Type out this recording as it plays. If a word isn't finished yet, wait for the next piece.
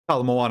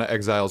Hello Moana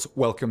Exiles,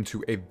 welcome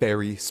to a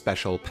very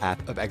special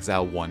Path of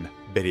Exile 1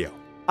 video.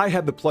 I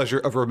had the pleasure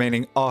of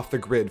remaining off the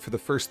grid for the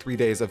first 3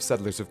 days of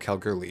Settlers of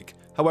Kalguur League.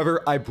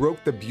 However, I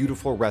broke the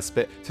beautiful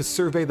respite to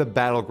survey the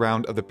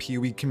battleground of the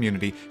PoE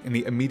community in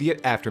the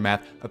immediate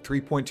aftermath of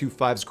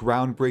 3.25's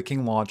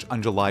groundbreaking launch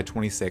on July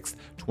 26,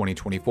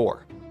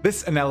 2024.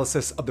 This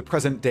analysis of the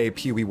present-day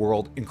PoE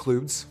world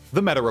includes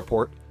the meta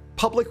report,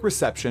 public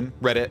reception,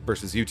 Reddit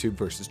versus YouTube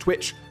versus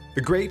Twitch,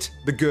 the great,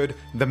 the good,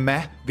 the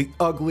meh, the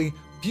ugly,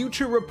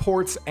 future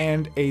reports,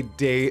 and a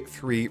Day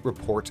 3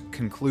 report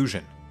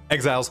conclusion.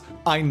 Exiles,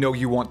 I know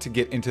you want to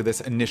get into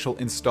this initial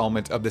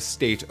installment of the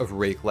State of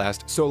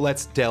Wraeclast, so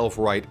let's delve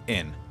right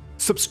in.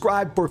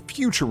 Subscribe for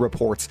future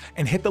reports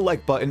and hit the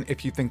like button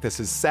if you think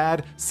this is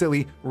sad,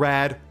 silly,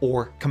 rad,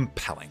 or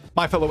compelling.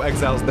 My fellow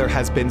exiles, there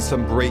has been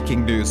some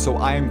breaking news, so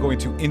I am going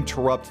to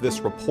interrupt this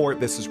report.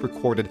 This is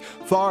recorded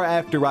far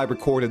after I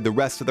recorded the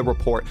rest of the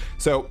report,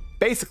 so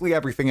basically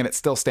everything in it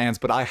still stands,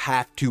 but I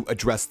have to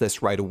address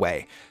this right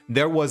away.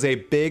 There was a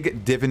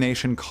big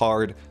divination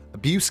card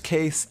abuse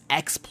case,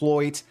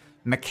 exploit,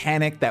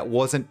 mechanic that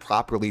wasn't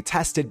properly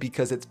tested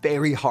because it's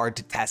very hard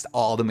to test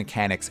all the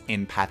mechanics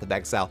in Path of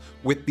Exile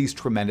with these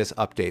tremendous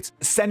updates.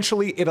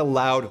 Essentially, it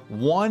allowed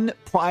one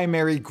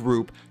primary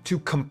group to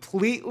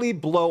completely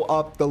blow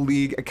up the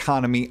league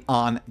economy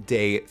on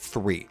day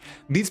 3.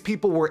 These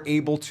people were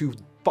able to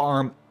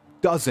farm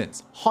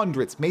dozens,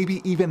 hundreds,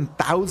 maybe even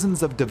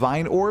thousands of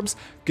divine orbs,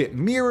 get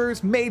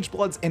mirrors, mage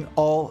bloods, and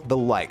all the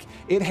like.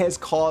 It has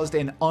caused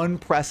an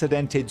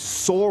unprecedented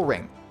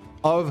soaring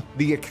of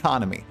the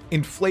economy.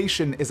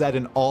 Inflation is at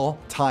an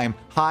all-time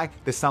high.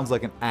 This sounds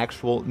like an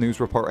actual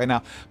news report right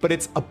now, but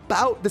it's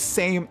about the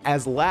same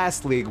as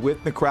last league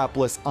with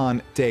Necropolis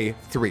on day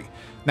 3.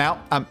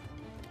 Now, I'm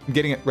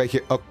getting it right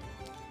here. Oh,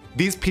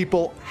 these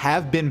people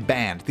have been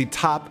banned, the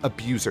top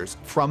abusers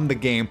from the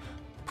game,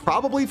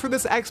 probably for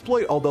this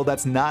exploit, although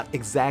that's not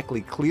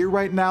exactly clear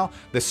right now.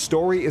 The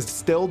story is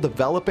still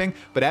developing,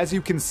 but as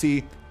you can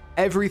see,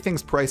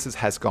 everything's prices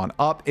has gone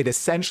up. It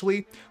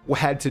essentially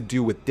had to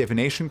do with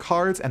divination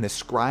cards and the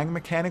scrying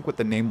mechanic with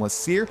the Nameless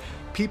Seer.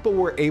 People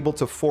were able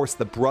to force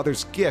the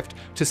Brother's Gift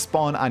to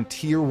spawn on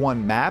tier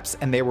 1 maps,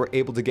 and they were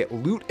able to get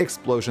loot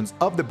explosions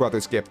of the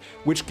Brother's Gift,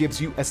 which gives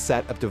you a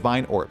set of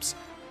divine orbs.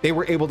 They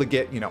were able to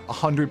get,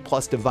 100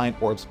 plus divine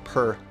orbs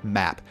per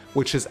map,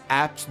 which is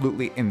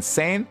absolutely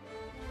insane.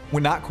 We're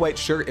not quite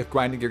sure if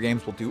Grinding Your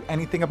Games will do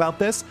anything about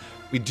this.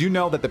 We do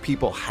know that the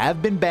people have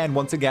been banned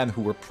once again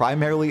who were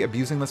primarily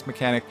abusing this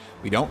mechanic.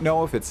 We don't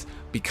know if it's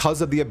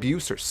because of the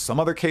abuse or some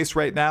other case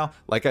right now.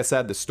 Like I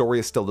said, the story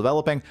is still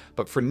developing,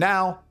 but for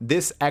now,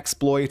 this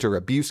exploit or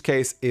abuse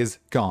case is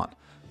gone.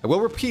 I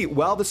will repeat,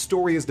 while the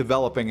story is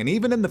developing and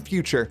even in the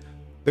future,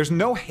 there's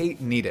no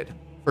hate needed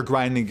for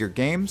Grinding Your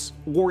Games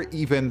or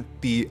even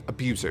the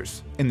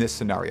abusers in this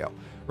scenario.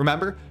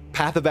 Remember,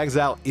 Path of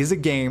Exile is a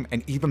game,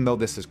 and even though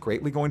this is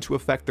greatly going to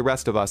affect the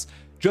rest of us,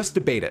 just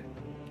debate it,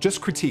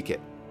 just critique it,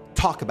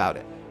 talk about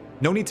it.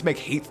 No need to make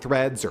hate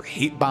threads or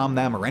hate bomb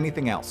them or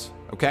anything else,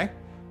 okay?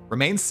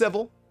 Remain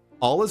civil,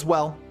 all is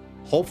well.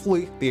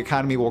 Hopefully the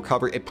economy will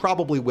recover. It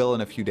probably will in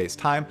a few days'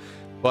 time,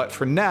 but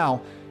for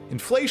now,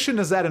 inflation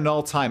is at an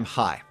all-time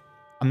high.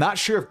 I'm not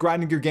sure if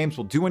Grinding Your Games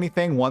will do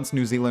anything once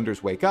New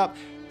Zealanders wake up.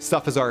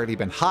 Stuff has already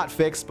been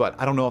hotfixed, but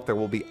I don't know if there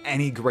will be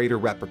any greater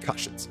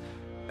repercussions.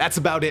 That's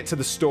about it to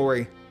the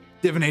story.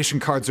 Divination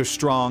cards are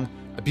strong.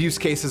 Abuse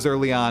cases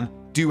early on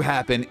do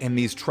happen in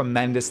these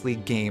tremendously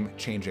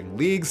game-changing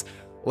leagues.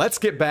 Let's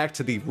get back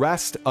to the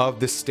rest of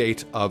the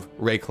State of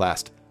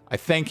Wraeclast. I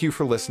thank you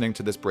for listening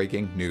to this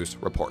breaking news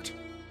report.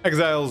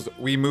 Exiles,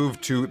 we move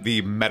to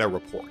the meta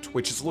report,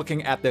 which is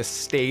looking at the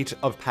state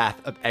of Path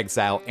of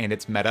Exile and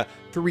its meta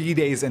 3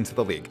 days into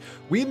the league.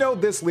 We know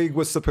this league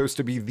was supposed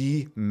to be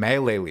the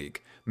melee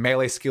league.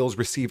 Melee skills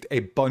received a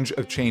bunch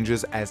of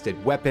changes, as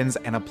did weapons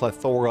and a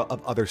plethora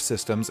of other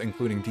systems,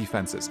 including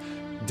defenses.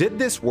 Did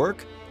this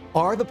work?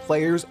 Are the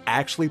players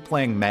actually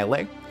playing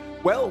melee?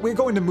 Well, we're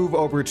going to move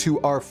over to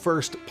our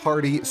first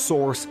party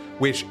source,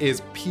 which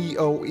is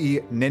PoE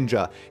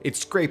Ninja. It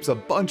scrapes a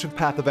bunch of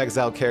Path of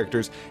Exile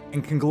characters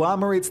and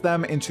conglomerates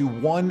them into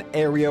one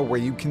area where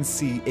you can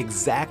see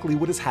exactly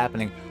what is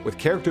happening with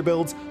character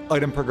builds,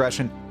 item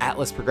progression,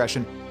 atlas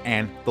progression,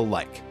 and the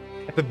like.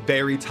 At the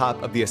very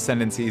top of the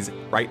ascendancies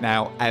right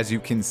now, as you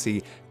can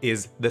see,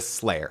 is the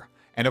Slayer.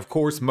 And of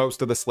course,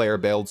 most of the Slayer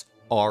builds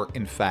are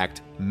in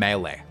fact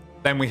melee.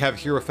 Then we have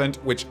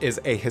Hierophant, which is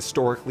a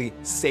historically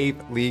safe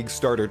league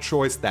starter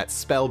choice. That's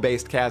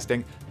spell-based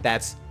casting.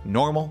 That's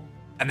normal.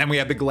 And then we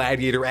have the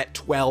Gladiator at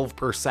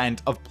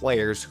 12% of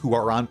players who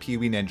are on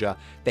PoE Ninja.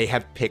 They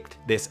have picked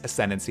this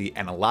ascendancy,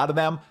 and a lot of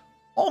them,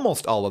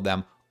 almost all of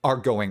them, are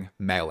going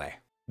melee.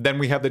 Then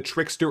we have the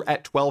Trickster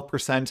at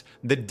 12%,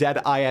 the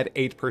Deadeye at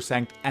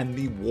 8%, and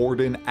the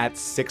Warden at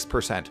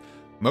 6%.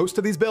 Most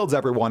of these builds,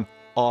 everyone,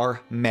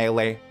 are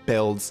melee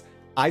builds.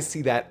 I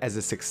see that as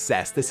a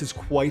success. This is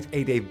quite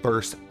a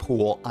diverse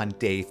pool on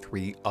day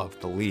 3 of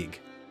the league.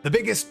 The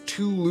biggest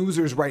two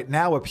losers right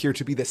now appear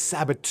to be the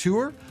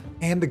Saboteur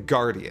and the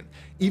Guardian.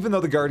 Even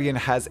though the Guardian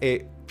has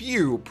a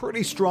spew,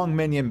 pretty strong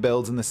minion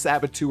builds, and the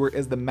saboteur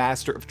is the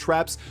master of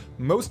traps.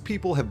 Most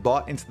people have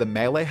bought into the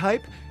melee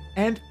hype,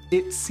 and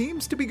it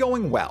seems to be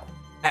going well.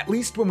 At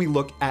least when we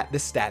look at the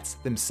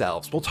stats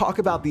themselves. We'll talk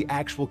about the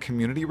actual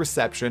community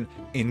reception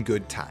in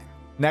good time.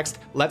 Next,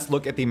 let's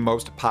look at the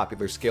most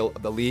popular skill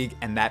of the league,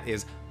 and that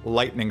is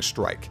Lightning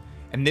Strike.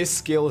 And this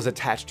skill is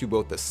attached to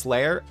both the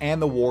Slayer and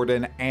the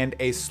Warden and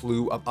a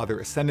slew of other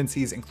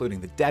ascendancies,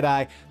 including the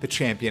Deadeye, the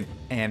Champion,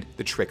 and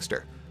the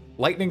Trickster.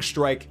 Lightning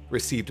Strike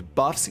received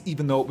buffs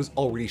even though it was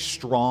already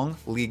strong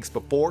leagues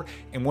before,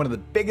 and one of the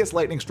biggest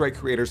Lightning Strike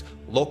creators,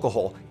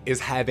 Local,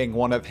 is having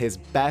one of his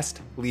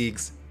best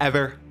leagues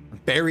ever. I'm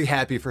very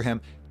happy for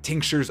him.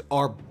 Tinctures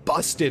are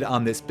busted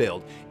on this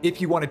build. If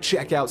you want to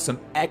check out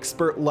some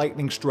expert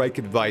Lightning Strike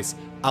advice,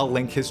 I'll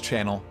link his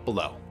channel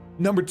below.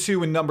 Number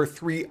 2 and number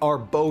 3 are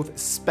both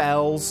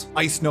spells,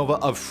 Ice Nova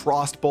of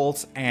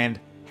Frostbolts and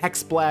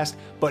Hex Blast,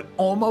 but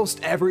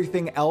almost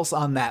everything else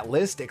on that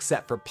list,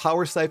 except for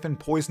Power Siphon,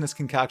 Poisonous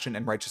Concoction,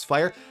 and Righteous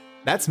Fire,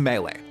 that's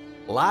melee.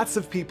 Lots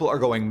of people are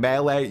going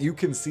melee. You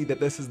can see that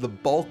this is the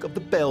bulk of the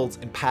builds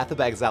in Path of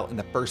Exile in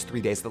the first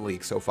 3 days of the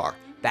league so far.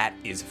 That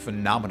is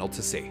phenomenal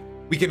to see.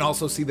 We can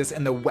also see this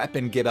in the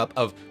weapon get-up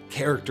of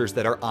characters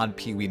that are on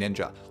PoE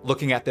Ninja.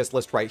 Looking at this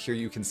list right here,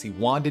 you can see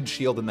Wand and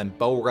Shield and then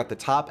Bow are at the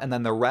top, and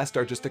then the rest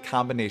are just a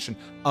combination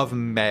of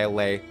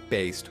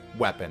melee-based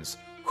weapons.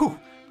 Whew,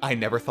 I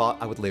never thought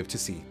I would live to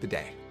see the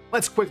day.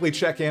 Let's quickly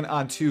check in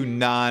on 2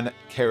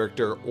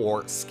 non-character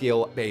or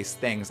skill-based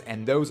things,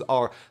 and those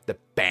are the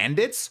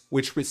Bandits,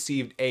 which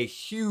received a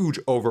huge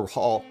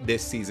overhaul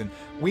this season.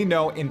 We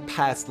know in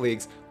past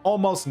leagues,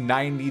 almost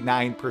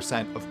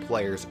 99% of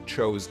players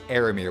chose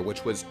Aramir,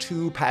 which was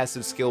 2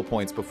 passive skill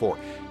points before.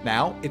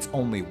 Now it's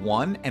only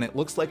 1, and it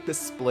looks like the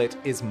split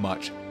is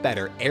much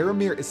better.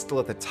 Aramir is still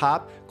at the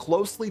top,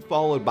 closely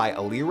followed by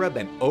Alira,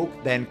 then Oak,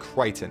 then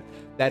Crichton.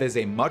 That is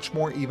a much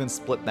more even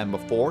split than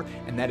before,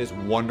 and that is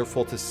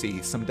wonderful to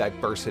see some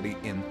diversity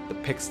in the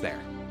picks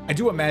there. I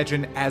do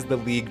imagine as the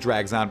league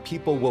drags on,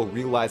 people will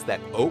realize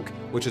that Oak,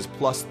 which is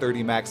plus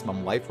 30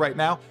 maximum life right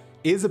now,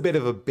 is a bit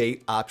of a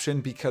bait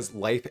option because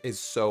life is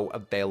so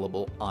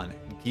available on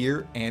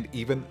gear and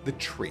even the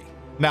tree.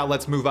 Now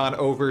let's move on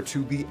over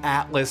to the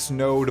Atlas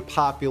node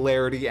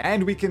popularity,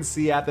 and we can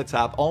see at the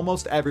top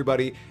almost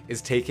everybody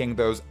is taking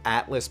those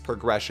Atlas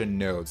progression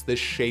nodes, the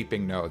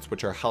shaping nodes,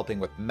 which are helping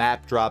with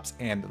map drops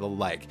and the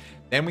like.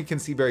 Then we can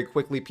see very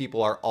quickly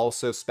people are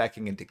also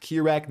speccing into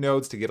Kirak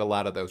nodes to get a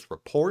lot of those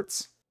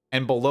reports.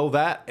 And below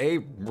that, a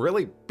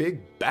really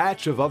big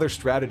batch of other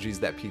strategies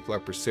that people are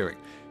pursuing.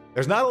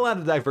 There's not a lot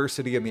of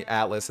diversity in the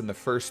Atlas in the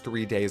first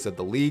 3 days of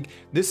the league.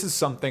 This is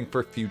something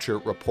for future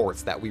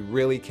reports that we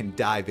really can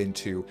dive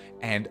into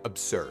and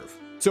observe.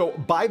 So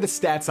by the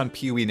stats on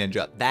PoE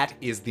Ninja, that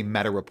is the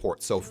meta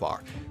report so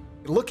far.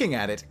 Looking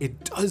at it,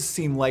 it does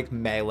seem like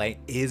melee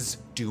is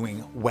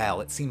doing well.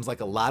 It seems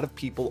like a lot of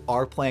people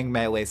are playing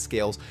melee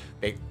skills.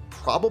 They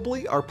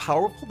probably are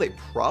powerful. They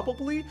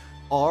probably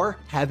are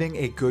having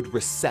a good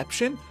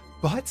reception,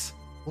 but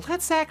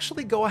let's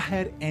actually go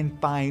ahead and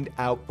find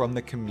out from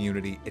the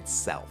community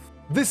itself.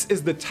 This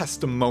is the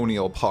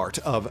testimonial part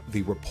of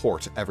the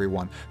report,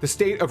 everyone. The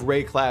State of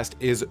Wraeclast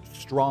is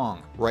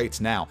strong right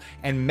now,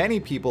 and many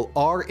people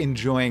are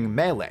enjoying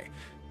melee.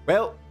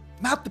 Well,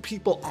 not the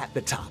people at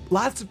the top.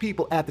 Lots of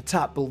people at the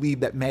top believe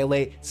that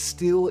melee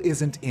still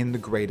isn't in the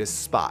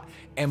greatest spot.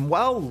 And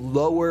while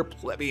lower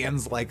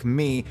plebeians like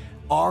me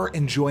are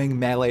enjoying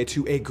melee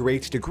to a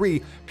great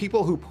degree,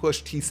 people who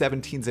push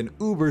T17s and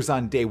Ubers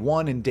on day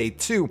 1 and day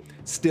 2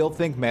 still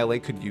think melee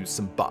could use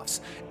some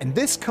buffs. And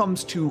this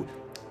comes to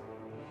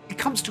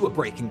a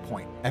breaking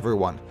point,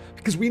 everyone,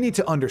 because we need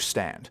to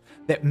understand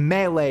that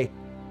melee,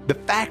 the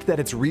fact that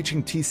it's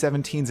reaching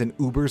T17s and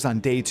Ubers on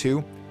day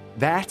 2,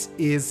 that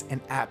is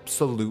an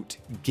absolute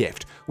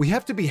gift. We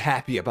have to be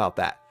happy about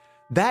that.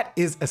 That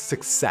is a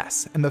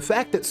success, and the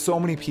fact that so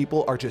many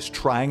people are just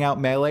trying out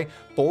melee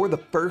for the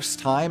first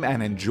time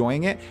and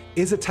enjoying it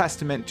is a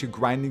testament to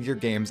grinding your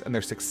games and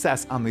their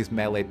success on these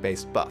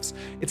melee-based buffs.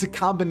 It's a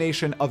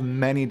combination of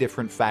many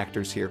different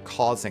factors here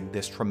causing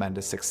this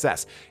tremendous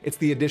success. It's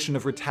the addition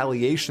of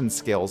retaliation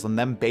skills and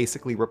them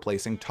basically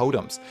replacing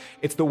totems.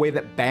 It's the way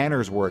that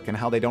banners work and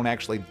how they don't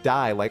actually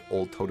die like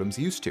old totems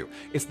used to.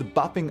 It's the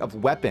buffing of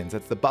weapons,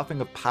 it's the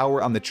buffing of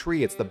power on the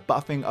tree, it's the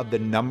buffing of the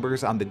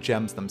numbers on the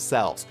gems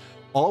themselves.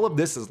 All of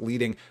this is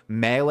leading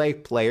melee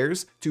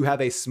players to have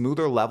a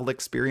smoother level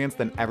experience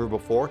than ever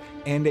before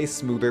and a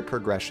smoother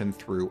progression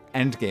through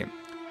endgame.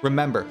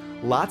 Remember,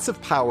 lots of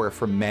power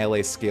from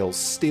melee skills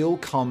still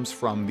comes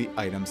from the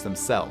items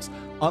themselves,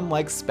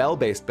 unlike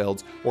spell-based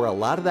builds where a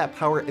lot of that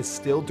power is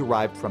still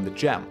derived from the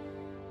gem.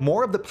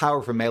 More of the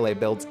power for melee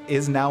builds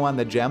is now on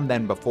the gem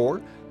than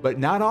before, but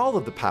not all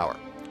of the power.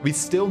 We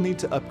still need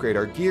to upgrade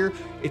our gear.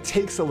 It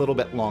takes a little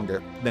bit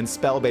longer than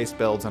spell-based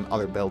builds and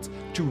other builds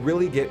to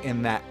really get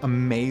in that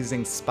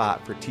amazing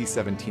spot for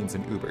T17s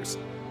and Ubers.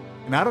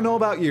 And I don't know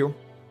about you,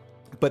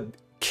 but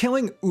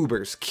killing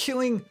Ubers,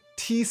 killing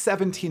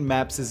T17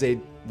 maps is a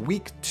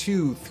week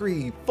 2,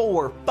 3,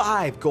 4,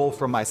 5 goal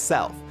for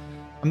myself.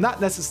 I'm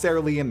not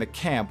necessarily in the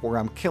camp where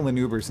I'm killing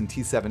Ubers and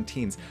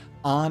T17s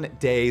on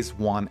days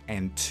 1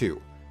 and 2.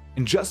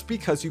 And just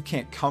because you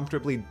can't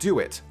comfortably do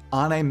it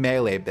on a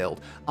melee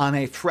build, on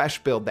a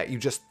fresh build that you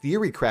just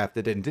theory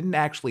crafted and didn't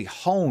actually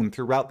hone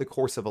throughout the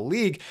course of a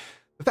league,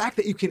 the fact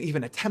that you can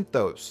even attempt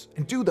those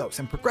and do those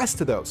and progress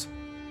to those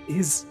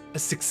is a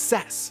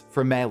success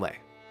for Melee.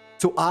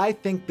 So I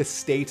think the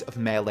state of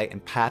Melee in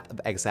Path of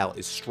Exile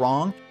is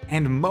strong,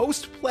 and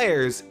most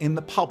players in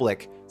the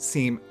public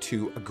seem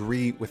to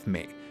agree with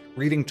me.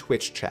 Reading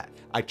Twitch chat,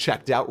 I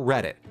checked out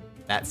Reddit.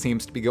 That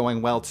seems to be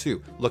going well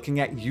too. Looking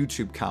at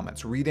YouTube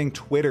comments, reading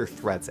Twitter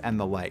threads and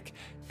the like.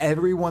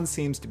 Everyone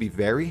seems to be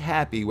very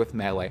happy with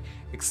Melee,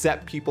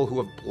 except people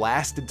who have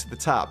blasted to the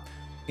top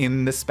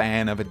in the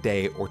span of a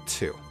day or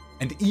two.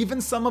 And even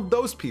some of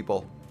those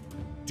people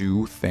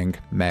do think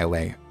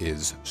Melee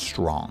is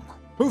strong.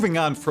 Moving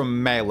on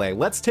from Melee,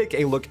 let's take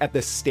a look at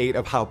the state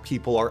of how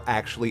people are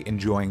actually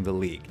enjoying the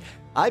league.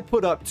 I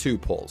put up 2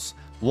 polls,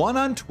 one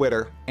on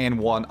Twitter and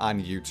one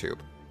on YouTube.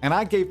 And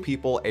I gave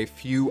people a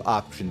few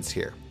options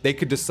here. They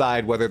could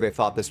decide whether they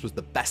thought this was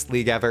the best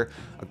league ever,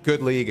 a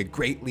good league, a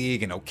great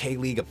league, an okay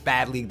league, a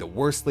bad league, the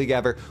worst league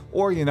ever,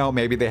 or, you know,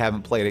 maybe they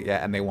haven't played it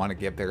yet and they want to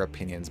give their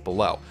opinions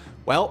below.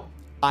 Well,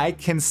 I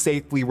can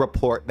safely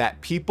report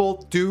that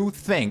people do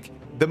think,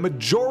 the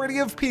majority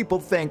of people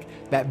think,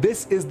 that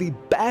this is the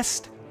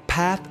best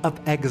Path of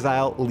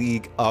Exile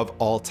league of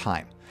all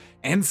time.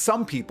 And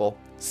some people,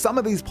 some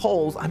of these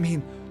polls, I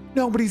mean,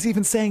 nobody's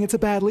even saying it's a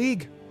bad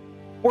league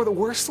or the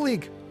worst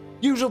league.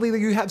 Usually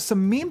you have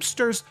some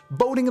memesters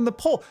voting in the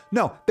poll.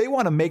 No, they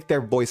want to make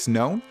their voice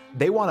known.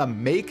 They want to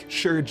make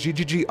sure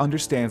GGG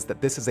understands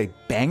that this is a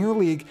banger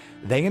league,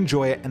 they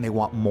enjoy it, and they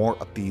want more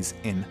of these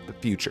in the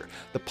future.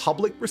 The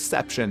public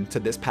reception to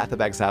this Path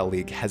of Exile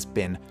league has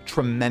been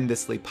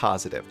tremendously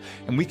positive,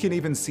 and we can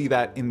even see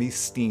that in the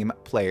Steam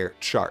player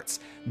charts.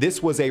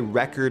 This was a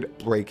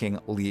record-breaking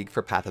league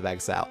for Path of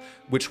Exile,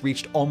 which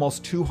reached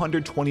almost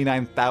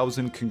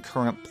 229,000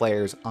 concurrent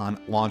players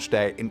on launch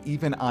day, and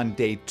even on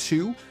day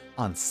 2,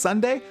 on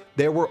Sunday,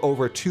 there were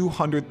over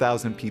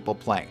 200,000 people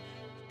playing.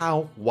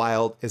 How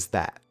wild is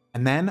that?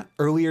 And then,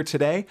 earlier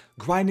today,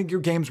 Grinding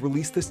Your Games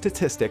released the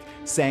statistic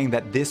saying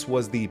that this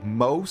was the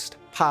most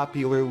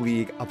popular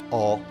league of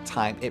all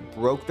time. It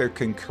broke their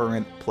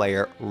concurrent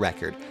player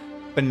record.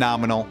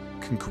 Phenomenal.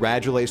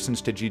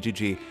 Congratulations to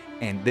GGG,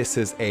 and this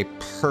is a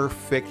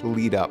perfect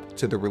lead up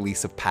to the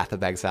release of Path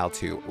of Exile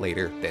 2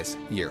 later this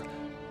year.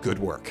 Good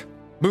work.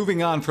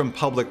 Moving on from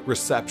public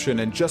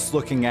reception and just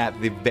looking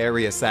at the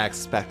various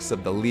aspects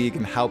of the league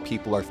and how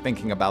people are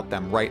thinking about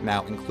them right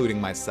now, including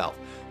myself.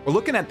 We're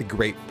looking at the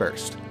great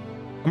first.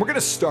 And we're going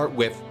to start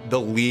with the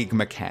league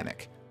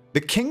mechanic.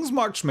 The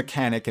Kingsmarch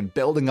mechanic in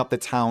building up the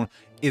town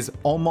is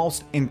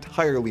almost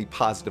entirely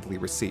positively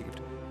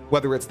received.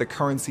 Whether it's the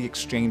currency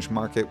exchange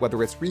market,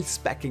 whether it's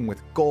respecking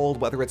with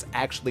gold, whether it's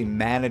actually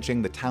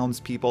managing the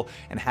townspeople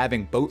and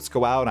having boats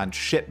go out on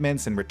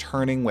shipments and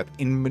returning with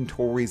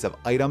inventories of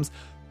items,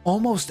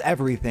 almost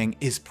everything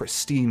is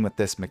pristine with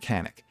this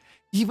mechanic.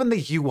 Even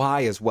the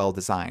UI is well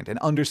designed and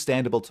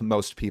understandable to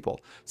most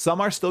people.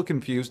 Some are still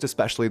confused,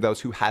 especially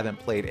those who haven't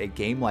played a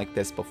game like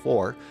this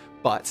before,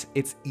 but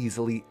it's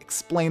easily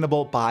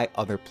explainable by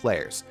other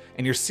players.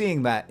 And you're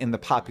seeing that in the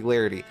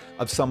popularity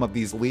of some of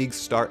these league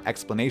start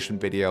explanation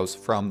videos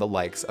from the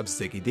likes of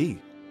Ziggy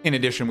D. In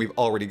addition, we've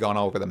already gone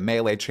over the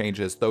melee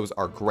changes. Those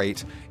are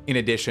great. In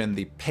addition,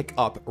 the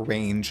pickup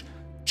range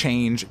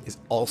change is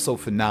also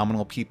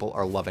phenomenal. People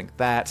are loving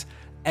that.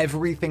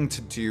 Everything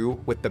to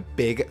do with the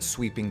big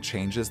sweeping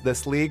changes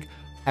this league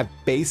have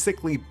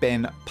basically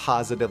been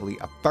positively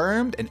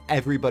affirmed, and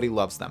everybody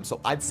loves them.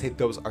 So I'd say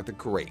those are the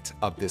great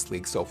of this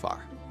league so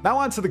far. Now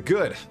on to the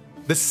good.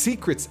 The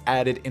secrets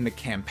added in the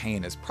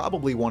campaign is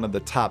probably one of the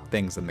top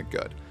things in the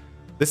good.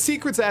 The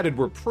secrets added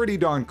were pretty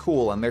darn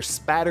cool, and they're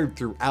spattered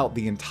throughout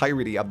the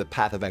entirety of the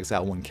Path of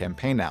Exile 1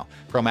 campaign now,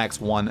 from Acts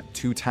 1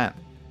 to 10.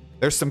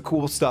 There's some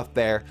cool stuff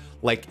there,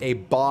 like a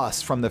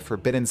boss from the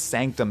Forbidden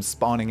Sanctum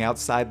spawning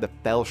outside the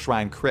Fell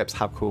Shrine crypts.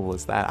 How cool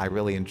is that? I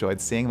really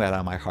enjoyed seeing that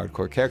on my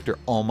hardcore character.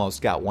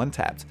 Almost got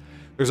one-tapped.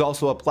 There's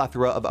also a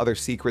plethora of other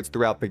secrets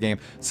throughout the game.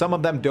 Some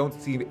of them don't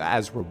seem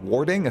as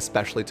rewarding,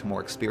 especially to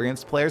more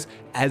experienced players,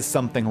 as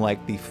something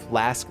like the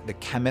Flask the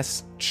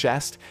Chemist's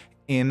chest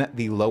in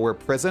the lower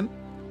prison.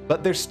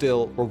 But they're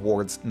still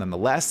rewards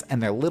nonetheless,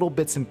 and they're little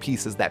bits and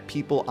pieces that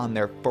people on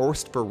their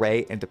first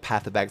foray into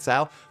Path of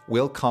Exile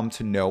will come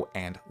to know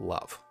and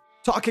love.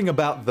 Talking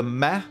about the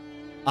meh,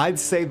 I'd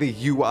say the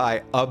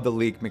UI of the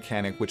league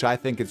mechanic, which I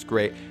think is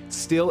great,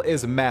 still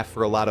is meh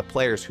for a lot of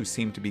players who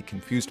seem to be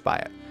confused by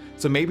it.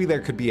 So maybe there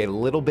could be a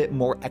little bit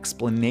more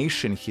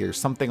explanation here,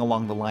 something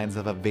along the lines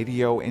of a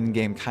video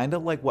in-game, kind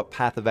of like what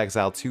Path of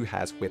Exile 2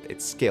 has with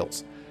its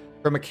skills.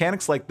 For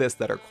mechanics like this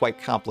that are quite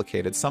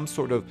complicated, some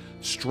sort of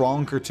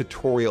stronger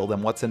tutorial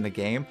than what's in the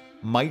game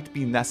might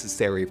be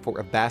necessary for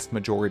a vast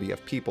majority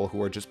of people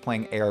who are just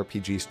playing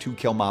ARPGs to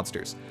kill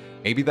monsters.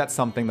 Maybe that's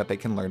something that they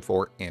can learn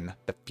for in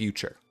the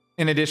future.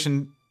 In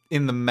addition,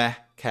 In the meh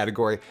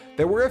category,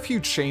 there were a few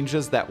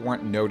changes that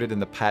weren't noted in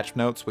the patch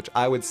notes, which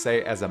I would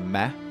say as a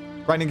meh.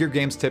 Grinding Gear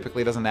Games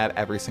typically doesn't add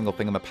every single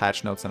thing in the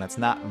patch notes, and it's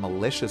not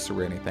malicious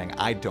or anything,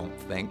 I don't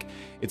think.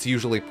 It's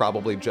usually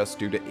probably just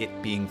due to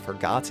it being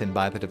forgotten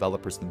by the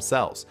developers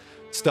themselves.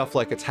 Stuff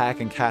like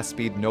attack and cast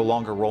speed no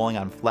longer rolling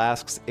on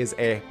flasks is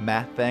a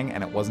meh thing,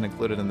 and it wasn't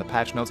included in the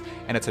patch notes,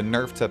 and it's a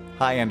nerf to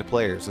high-end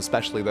players,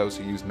 especially those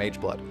who use Mage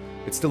Blood.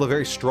 It's still a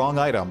very strong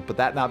item, but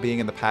that not being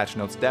in the patch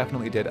notes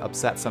definitely did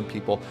upset some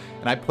people,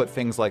 and I put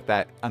things like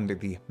that under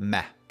the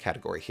meh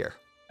category here.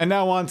 And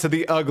now on to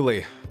the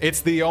ugly. It's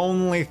the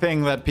only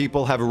thing that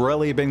people have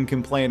really been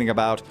complaining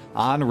about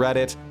on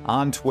Reddit,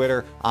 on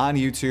Twitter, on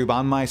YouTube,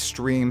 on my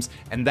streams,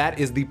 and that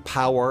is the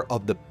power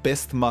of the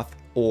Bismuth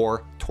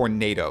or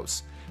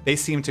tornadoes. They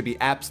seem to be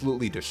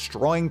absolutely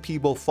destroying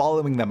people,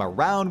 following them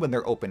around when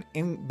they're open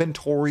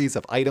inventories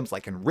of items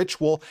like in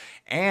Ritual,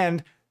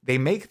 and they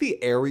make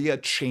the area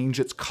change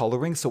its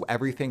coloring so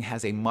everything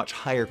has a much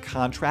higher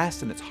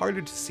contrast and it's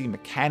harder to see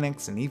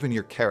mechanics and even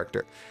your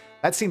character.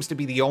 That seems to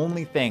be the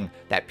only thing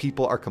that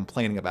people are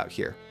complaining about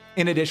here,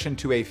 in addition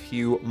to a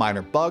few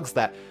minor bugs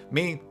that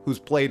me, who's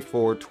played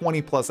for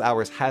 20 plus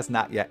hours, has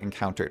not yet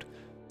encountered.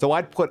 So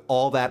I'd put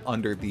all that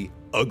under the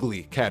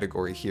ugly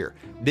category here.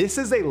 This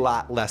is a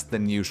lot less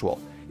than usual.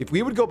 If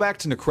we would go back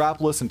to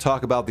Necropolis and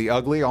talk about the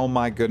ugly, oh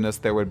my goodness,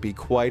 there would be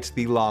quite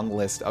the long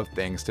list of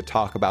things to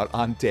talk about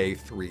on day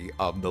 3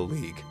 of the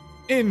league.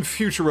 In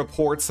future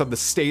reports of the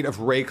State of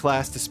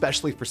Wraeclast,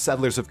 especially for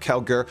Settlers of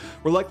Kalguur,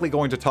 we're likely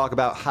going to talk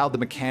about how the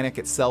mechanic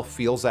itself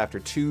feels after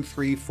 2,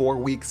 3, 4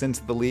 weeks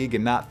into the league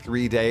and not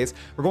 3 days.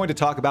 We're going to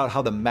talk about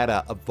how the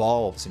meta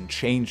evolves and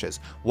changes,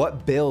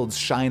 what builds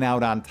shine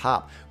out on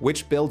top,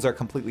 which builds are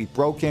completely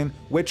broken,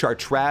 which are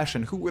trash,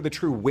 and who were the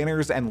true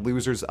winners and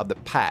losers of the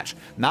patch,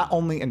 not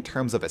only in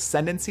terms of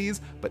ascendancies,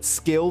 but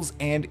skills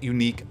and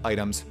unique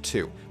items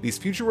too. These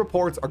future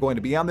reports are going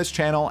to be on this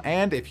channel,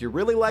 and if you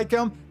really like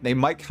them, they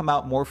might come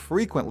out more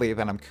frequently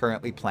than I'm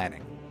currently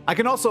planning. I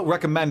can also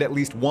recommend at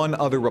least one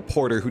other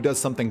reporter who does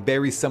something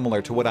very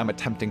similar to what I'm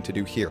attempting to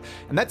do here,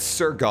 and that's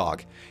Sir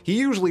Gog. He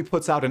usually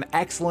puts out an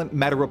excellent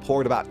meta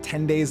report about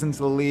 10 days into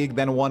the league,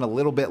 then one a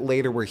little bit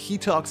later where he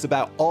talks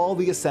about all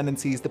the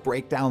ascendancies, the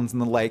breakdowns,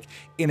 and the like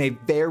in a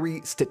very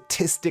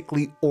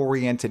statistically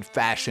oriented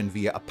fashion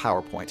via a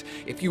PowerPoint.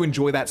 If you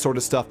enjoy that sort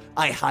of stuff,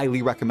 I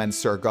highly recommend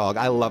Sir Gog.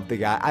 I love the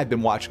guy. I've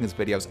been watching his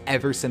videos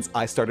ever since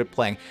I started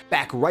playing,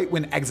 back right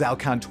when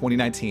ExileCon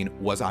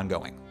 2019 was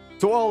ongoing.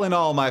 So all in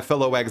all, my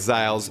fellow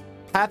exiles,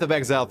 Path of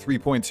Exile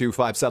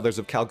 3.25 Settlers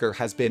of Kalguur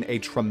has been a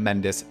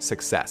tremendous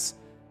success.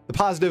 The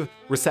positive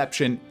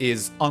reception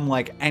is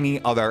unlike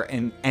any other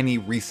in any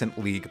recent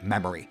league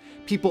memory.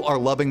 People are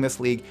loving this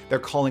league. They're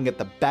calling it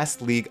the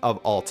best league of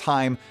all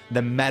time.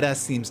 The meta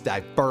seems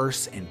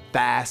diverse and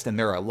vast, and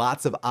there are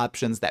lots of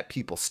options that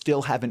people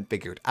still haven't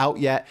figured out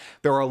yet.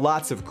 There are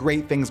lots of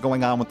great things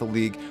going on with the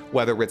league,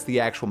 whether it's the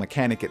actual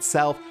mechanic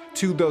itself,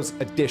 to those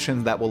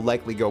additions that will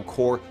likely go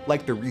core,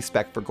 like the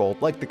respec for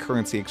gold, like the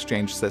currency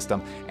exchange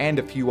system, and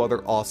a few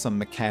other awesome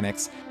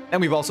mechanics.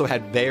 And we've also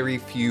had very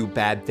few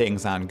bad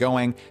things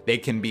ongoing. They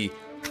can be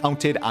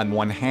counted on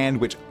one hand,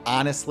 which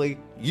honestly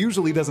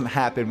usually doesn't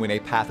happen when a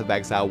Path of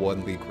Exile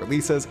 1 League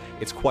releases.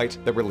 It's quite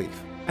the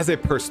relief. As a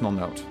personal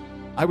note,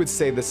 I would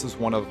say this is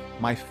one of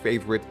my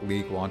favorite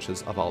league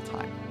launches of all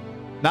time.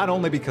 Not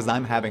only because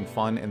I'm having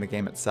fun in the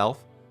game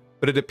itself,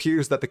 but it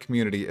appears that the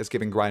community is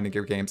giving Grinding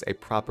Gear Games a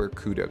proper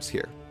kudos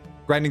here.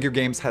 Grinding Gear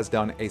Games has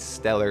done a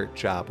stellar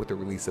job with the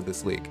release of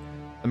this league.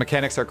 The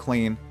mechanics are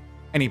clean,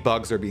 any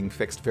bugs are being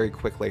fixed very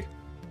quickly,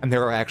 and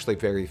there are actually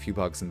very few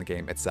bugs in the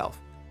game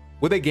itself.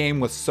 With a game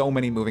with so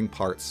many moving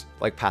parts,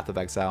 like Path of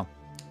Exile,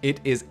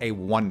 it is a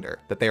wonder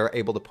that they are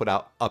able to put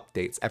out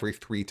updates every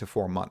 3 to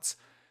 4 months,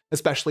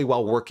 especially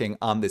while working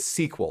on this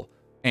sequel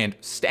and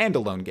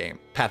standalone game,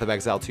 Path of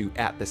Exile 2,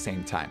 at the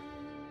same time.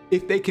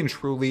 If they can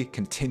truly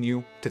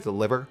continue to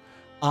deliver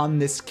on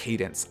this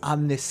cadence,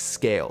 on this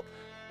scale,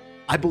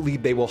 I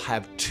believe they will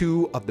have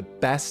 2 of the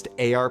best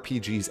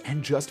ARPGs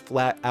and just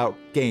flat out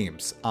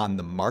games on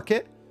the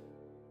market,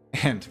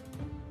 and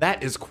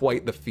that is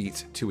quite the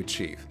feat to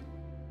achieve.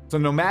 So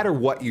no matter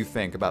what you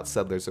think about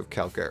Settlers of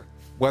Kalguur,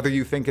 whether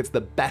you think it's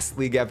the best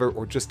league ever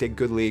or just a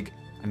good league,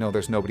 I know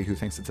there's nobody who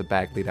thinks it's a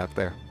bad league out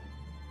there.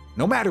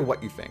 No matter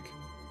what you think,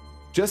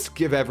 just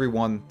give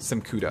everyone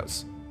some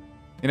kudos.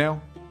 You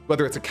know,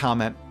 whether it's a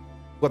comment,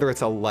 whether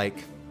it's a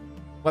like,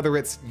 whether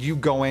it's you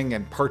going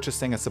and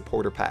purchasing a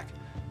supporter pack.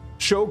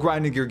 Show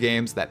Grinding Gear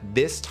Games that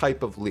this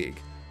type of league,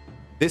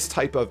 this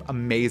type of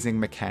amazing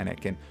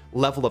mechanic and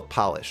level of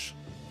polish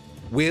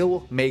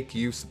will make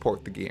you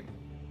support the game.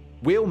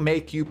 Will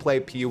make you play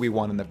PoE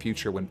 1 in the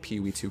future when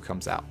PoE 2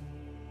 comes out.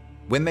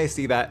 When they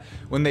see that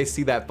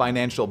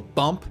financial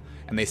bump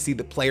and they see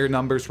the player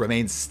numbers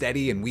remain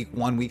steady in week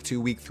 1, week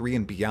 2, week 3,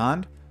 and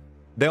beyond,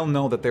 they'll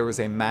know that there is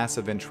a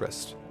massive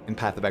interest in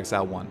Path of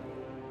Exile 1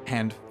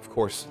 and, of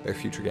course, their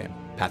future game,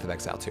 Path of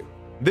Exile 2.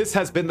 This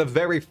has been the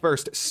very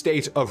first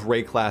State of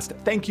Wraeclast.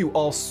 Thank you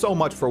all so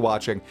much for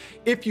watching.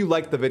 If you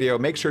liked the video,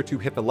 make sure to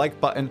hit the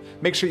like button.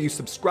 Make sure you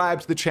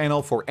subscribe to the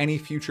channel for any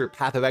future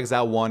Path of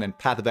Exile 1 and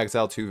Path of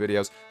Exile 2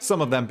 videos,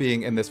 some of them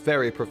being in this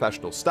very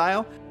professional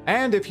style.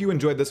 And if you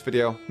enjoyed this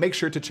video, make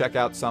sure to check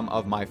out some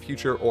of my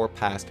future or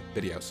past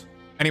videos.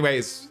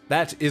 Anyways,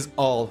 that is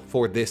all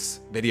for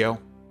this video.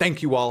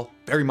 Thank you all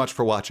very much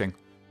for watching.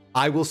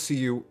 I will see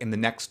you in the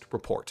next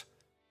report.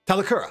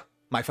 Talakura,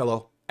 my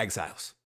fellow exiles.